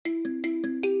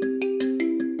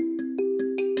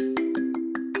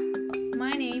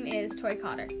Tori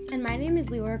Cotter. And my name is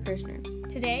Leora Kirshner.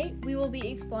 Today, we will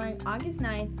be exploring August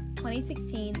 9th,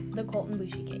 2016, the Colten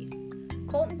Boushie case.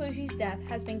 Colten Boushie's death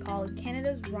has been called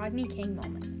Canada's Rodney King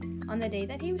moment. On the day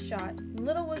that he was shot,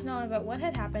 little was known about what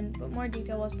had happened, but more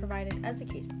detail was provided as the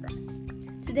case progressed.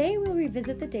 Today, we'll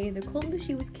revisit the day that Colten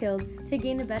Boushie was killed to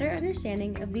gain a better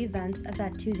understanding of the events of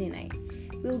that Tuesday night.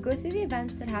 We will go through the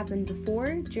events that happened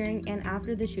before, during, and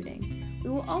after the shooting.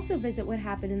 We will also visit what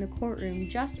happened in the courtroom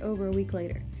just over a week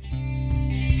later.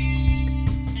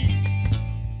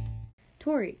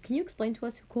 Tori, can you explain to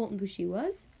us who Colten Boushie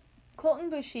was?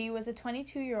 Colten Boushie was a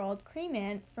 22-year-old Cree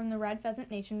man from the Red Pheasant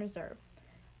Nation Reserve.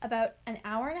 About an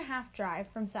hour and a half drive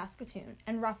from Saskatoon,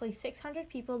 and roughly 600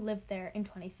 people lived there in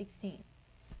 2016.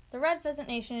 The Red Pheasant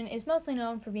Nation is mostly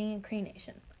known for being a Cree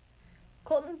nation.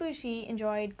 Colten Boushie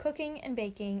enjoyed cooking and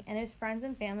baking, and his friends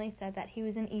and family said that he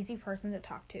was an easy person to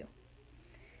talk to.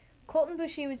 Colten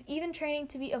Boushie was even training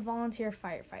to be a volunteer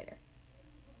firefighter.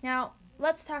 Now,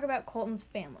 let's talk about Colten's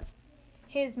family.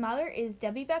 His mother is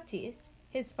Debbie Baptiste,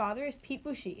 his father is Pete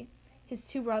Boushie, his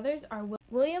two brothers are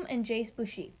William and Jace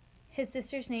Boushie. His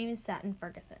sister's name is Satin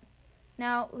Ferguson.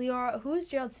 Now, Leora, who is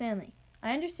Gerald Stanley?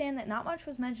 I understand that not much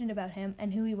was mentioned about him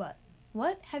and who he was.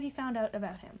 What have you found out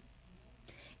about him?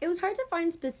 It was hard to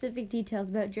find specific details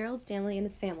about Gerald Stanley and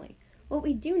his family. What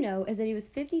we do know is that he was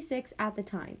 56 at the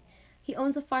time. He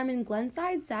owns a farm in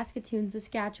Glenside, Saskatoon,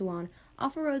 Saskatchewan,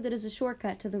 off a road that is a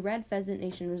shortcut to the Red Pheasant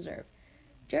Nation Reserve.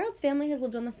 Gerald's family has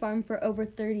lived on the farm for over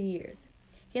 30 years.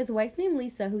 He has a wife named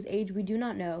Lisa, whose age we do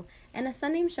not know, and a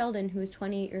son named Sheldon, who is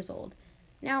 28 years old.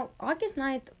 Now, August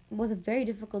 9th was a very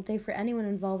difficult day for anyone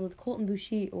involved with Colten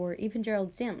Boushie or even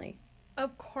Gerald Stanley.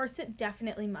 Of course it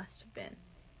definitely must have been.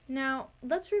 Now,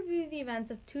 let's review the events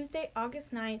of Tuesday,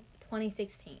 August 9th,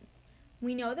 2016.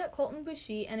 We know that Colten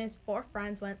Boushie and his four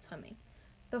friends went swimming.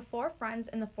 The four friends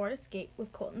in the Ford Escape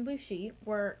with Colten Boushie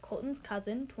were Colten's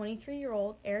cousin,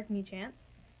 23-year-old Eric Mechance,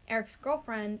 Eric's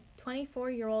girlfriend,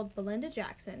 24-year-old Belinda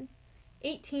Jackson,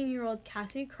 18-year-old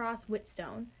Cassidy Cross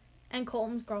Whitstone, and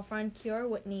Colten's girlfriend, Kiora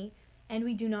Whitney, and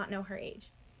we do not know her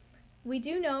age. We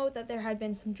do know that there had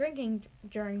been some drinking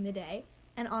during the day,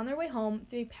 and on their way home,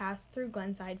 they passed through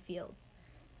Glenside Fields,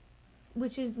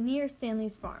 which is near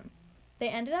Stanley's farm. They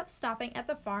ended up stopping at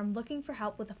the farm looking for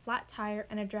help with a flat tire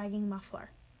and a dragging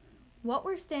muffler. What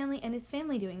were Stanley and his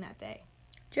family doing that day?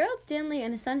 Gerald Stanley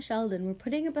and his son Sheldon were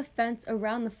putting up a fence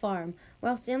around the farm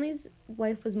while Stanley's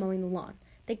wife was mowing the lawn.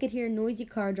 They could hear a noisy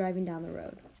car driving down the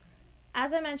road.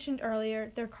 As I mentioned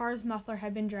earlier, their car's muffler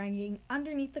had been dragging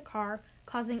underneath the car,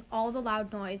 causing all the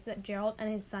loud noise that Gerald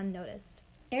and his son noticed.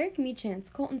 Eric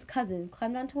Mechance, Colten's cousin,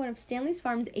 climbed onto one of Stanley's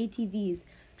farm's ATVs,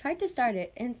 tried to start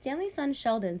it, and Stanley's son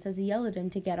Sheldon says he yelled at him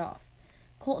to get off.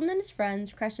 Colten and his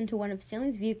friends crashed into one of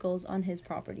Stanley's vehicles on his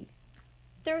property.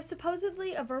 There was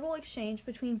supposedly a verbal exchange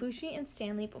between Boushie and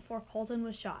Stanley before Colten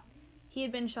was shot. He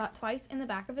had been shot twice in the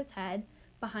back of his head,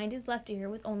 behind his left ear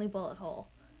with only bullet hole.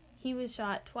 He was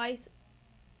shot twice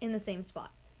in the same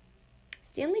spot.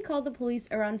 Stanley called the police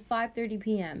around 5:30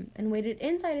 p.m. and waited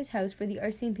inside his house for the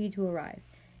RCMP to arrive.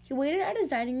 He waited at his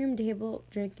dining room table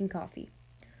drinking coffee.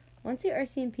 Once the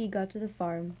RCMP got to the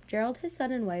farm, Gerald, his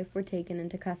son, and wife were taken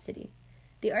into custody.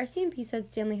 The RCMP said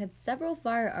Stanley had several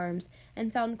firearms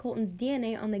and found Colten's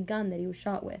DNA on the gun that he was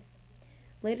shot with.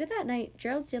 Later that night,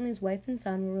 Gerald Stanley's wife and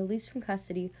son were released from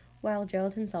custody while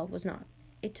Gerald himself was not.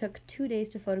 It took 2 days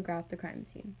to photograph the crime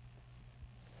scene.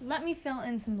 Let me fill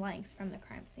in some blanks from the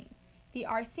crime scene. The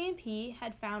RCMP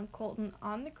had found Colten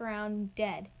on the ground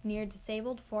dead near a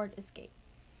disabled Ford Escape.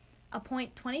 A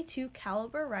 .22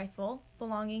 caliber rifle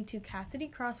belonging to Cassidy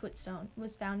Cross Whitstone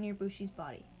was found near Boushie's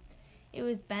body. It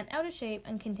was bent out of shape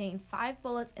and contained 5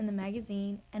 bullets in the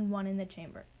magazine and 1 in the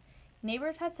chamber.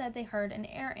 Neighbors had said they heard an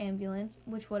air ambulance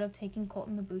which would have taken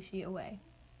Colten Boushie away.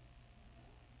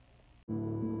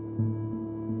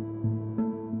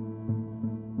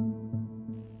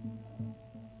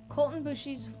 Colten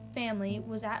Boushie's family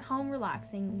was at home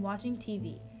relaxing, watching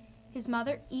TV. His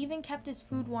mother even kept his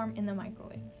food warm in the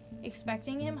microwave,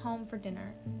 expecting him home for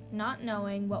dinner, not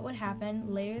knowing what would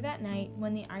happen later that night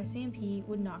when the RCMP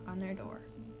would knock on their door.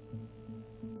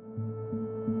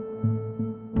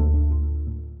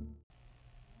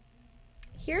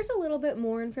 Here's a little bit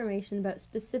more information about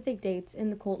specific dates in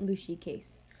the Colten Boushie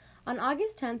case. On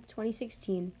August 10th,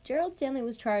 2016, Gerald Stanley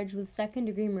was charged with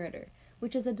second-degree murder,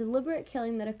 which is a deliberate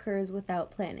killing that occurs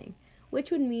without planning, which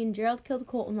would mean Gerald killed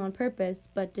Colten on purpose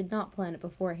but did not plan it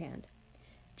beforehand.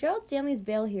 Gerald Stanley's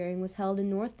bail hearing was held in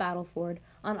North Battleford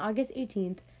on August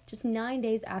 18th, just 9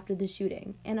 days after the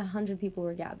shooting, and 100 people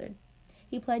were gathered.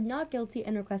 He pled not guilty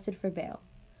and requested for bail.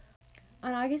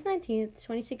 On August 19th,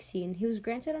 2016, he was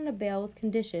granted on a bail with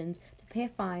conditions to pay a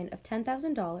fine of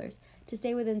 $10,000, to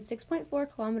stay within 6.4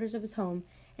 kilometers of his home,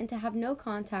 and to have no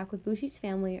contact with Bushi's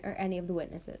family or any of the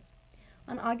witnesses.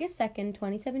 On August 2nd,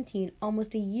 2017,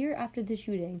 almost a year after the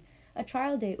shooting, a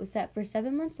trial date was set for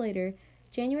 7 months later,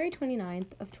 January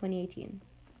 29th of 2018.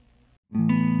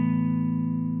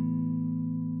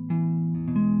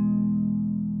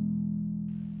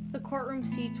 The courtroom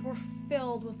seats were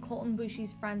filled with Colten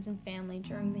Boushie's friends and family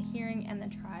during the hearing and the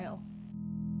trial.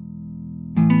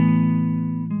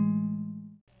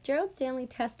 Gerald Stanley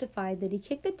testified that he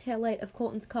kicked the taillight of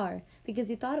Colten's car because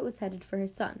he thought it was headed for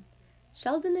his son.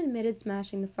 Sheldon admitted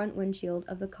smashing the front windshield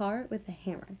of the car with a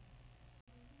hammer.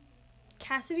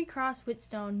 Cassidy Cross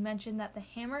Whitstone mentioned that the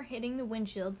hammer hitting the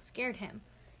windshield scared him.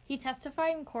 He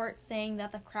testified in court saying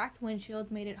that the cracked windshield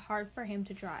made it hard for him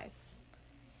to drive.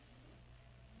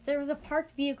 "There was a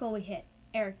parked vehicle we hit,"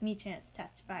 Eric Meachance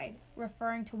testified,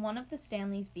 referring to one of the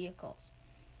Stanley's vehicles.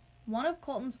 One of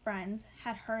Colten's friends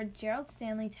had heard Gerald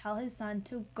Stanley tell his son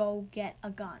to go get a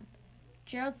gun.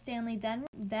 Gerald Stanley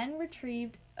then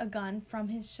retrieved a gun from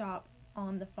his shop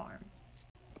on the farm.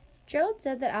 Gerald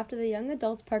said that after the young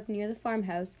adults parked near the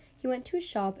farmhouse, he went to his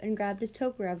shop and grabbed his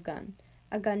Tokarev gun,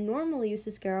 a gun normally used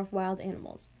to scare off wild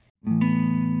animals.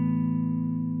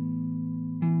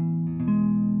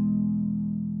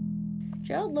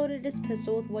 Gerald loaded his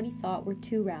pistol with what he thought were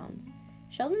 2 rounds.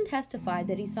 Sheldon testified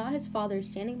that he saw his father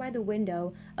standing by the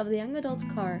window of the young adult's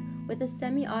car with a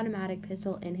semi-automatic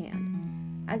pistol in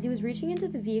hand. As he was reaching into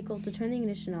the vehicle to turn the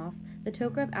ignition off, the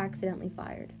Tokarev accidentally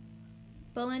fired.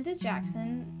 Belinda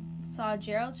Jackson saw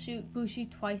Gerald shoot Boushie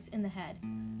twice in the head.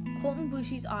 Colten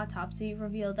Boushie's autopsy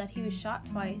revealed that he was shot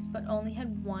twice but only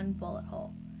had 1 bullet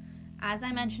hole. As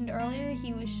I mentioned earlier,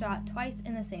 he was shot twice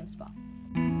in the same spot.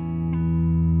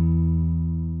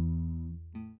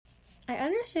 I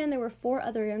understand there were 4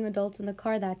 other young adults in the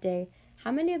car that day.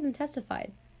 How many of them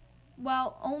testified?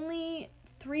 Well, only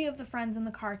 3 of the friends in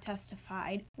the car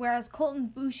testified, whereas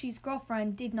Colten Boushie's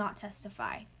girlfriend did not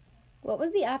testify. What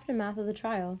was the aftermath of the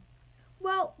trial?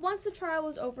 Well, once the trial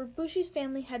was over, Boushie's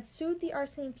family had sued the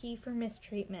RCMP for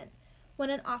mistreatment. When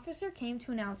an officer came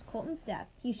to announce Colten's death,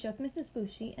 he shook Mrs.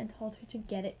 Boushie and told her to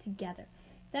get it together,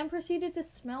 then proceeded to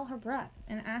smell her breath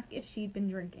and ask if she'd been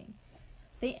drinking.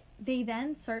 They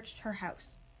then searched her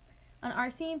house. An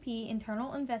RCMP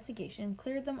internal investigation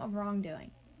cleared them of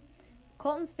wrongdoing.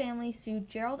 Colten's family sued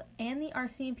Gerald and the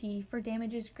RCMP for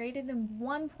damages greater than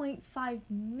 $1.5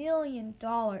 million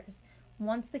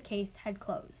once the case had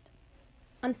closed.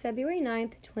 On February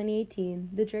 9th, 2018,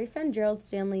 the jury found Gerald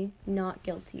Stanley not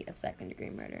guilty of second-degree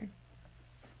murder.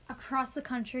 Across the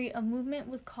country, a movement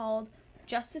was called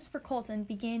Justice for Colten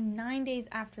began 9 days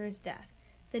after his death,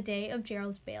 the day of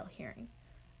Gerald's bail hearing.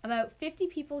 About 50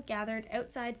 people gathered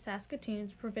outside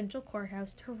Saskatoon's provincial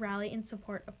courthouse to rally in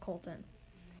support of Colten.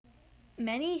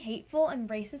 Many hateful and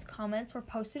racist comments were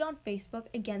posted on Facebook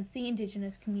against the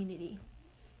Indigenous community.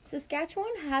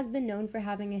 Saskatchewan has been known for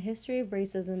having a history of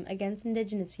racism against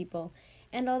Indigenous people,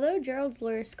 and although Gerald's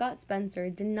lawyer Scott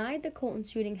Spencer denied that Colten's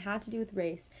shooting had to do with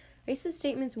race, racist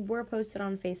statements were posted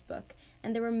on Facebook,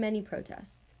 and there were many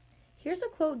protests. Here's a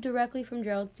quote directly from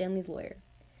Gerald Stanley's lawyer.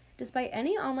 "Despite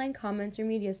any online comments or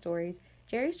media stories,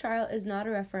 Jerry's trial is not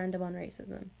a referendum on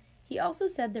racism. He also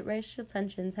said that racial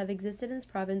tensions have existed in his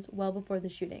province well before the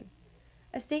shooting."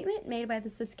 A statement made by the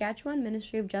Saskatchewan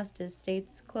Ministry of Justice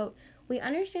states, quote, "We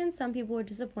understand some people were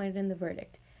disappointed in the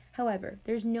verdict. However,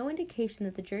 there's no indication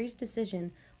that the jury's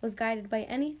decision was guided by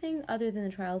anything other than the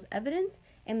trial's evidence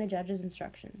and the judge's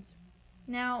instructions."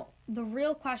 Now, the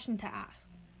real question to ask,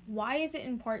 why is it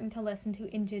important to listen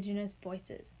to Indigenous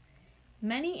voices?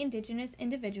 Many Indigenous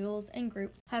individuals and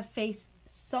groups have faced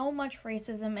so much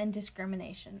racism and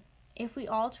discrimination. If we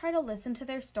all try to listen to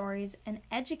their stories and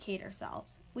educate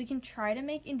ourselves, we can try to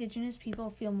make Indigenous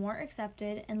people feel more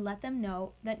accepted and let them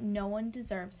know that no one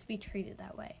deserves to be treated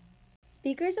that way.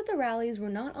 Speakers at the rallies were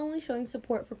not only showing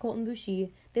support for Colten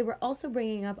Boushie, they were also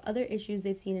bringing up other issues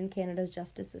they've seen in Canada's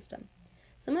justice system.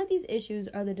 Some of these issues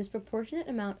are the disproportionate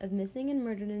amount of missing and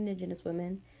murdered Indigenous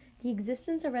women, the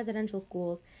existence of residential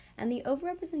schools, and the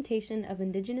overrepresentation of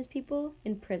Indigenous people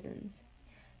in prisons.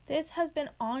 This has been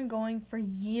ongoing for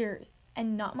years,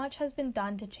 and not much has been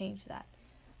done to change that.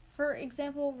 For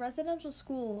example, residential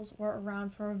schools were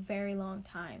around for a very long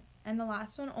time, and the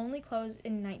last one only closed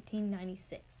in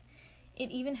 1996.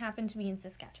 It even happened to be in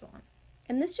Saskatchewan.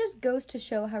 And this just goes to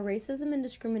show how racism and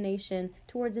discrimination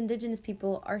towards Indigenous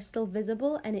people are still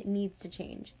visible and it needs to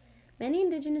change. Many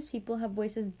Indigenous people have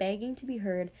voices begging to be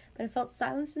heard, but have felt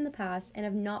silenced in the past and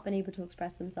have not been able to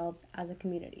express themselves as a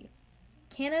community.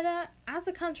 Canada, as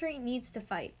a country, needs to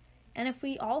fight, and if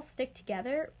we all stick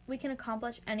together, we can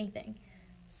accomplish anything.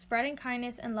 Spreading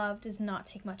kindness and love does not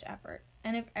take much effort,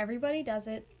 and if everybody does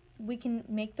it, we can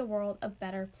make the world a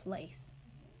better place.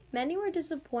 Many were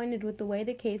disappointed with the way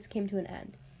the case came to an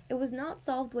end. It was not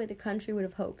solved the way the country would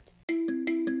have hoped.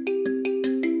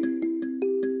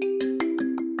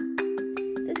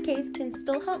 This case can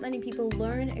still help many people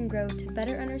learn and grow to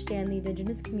better understand the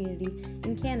Indigenous community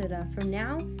in Canada from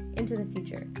now into the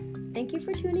future. Thank you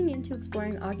for tuning in to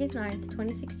Exploring August 9th,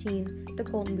 2016, the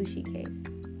Colten Boushie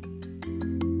case.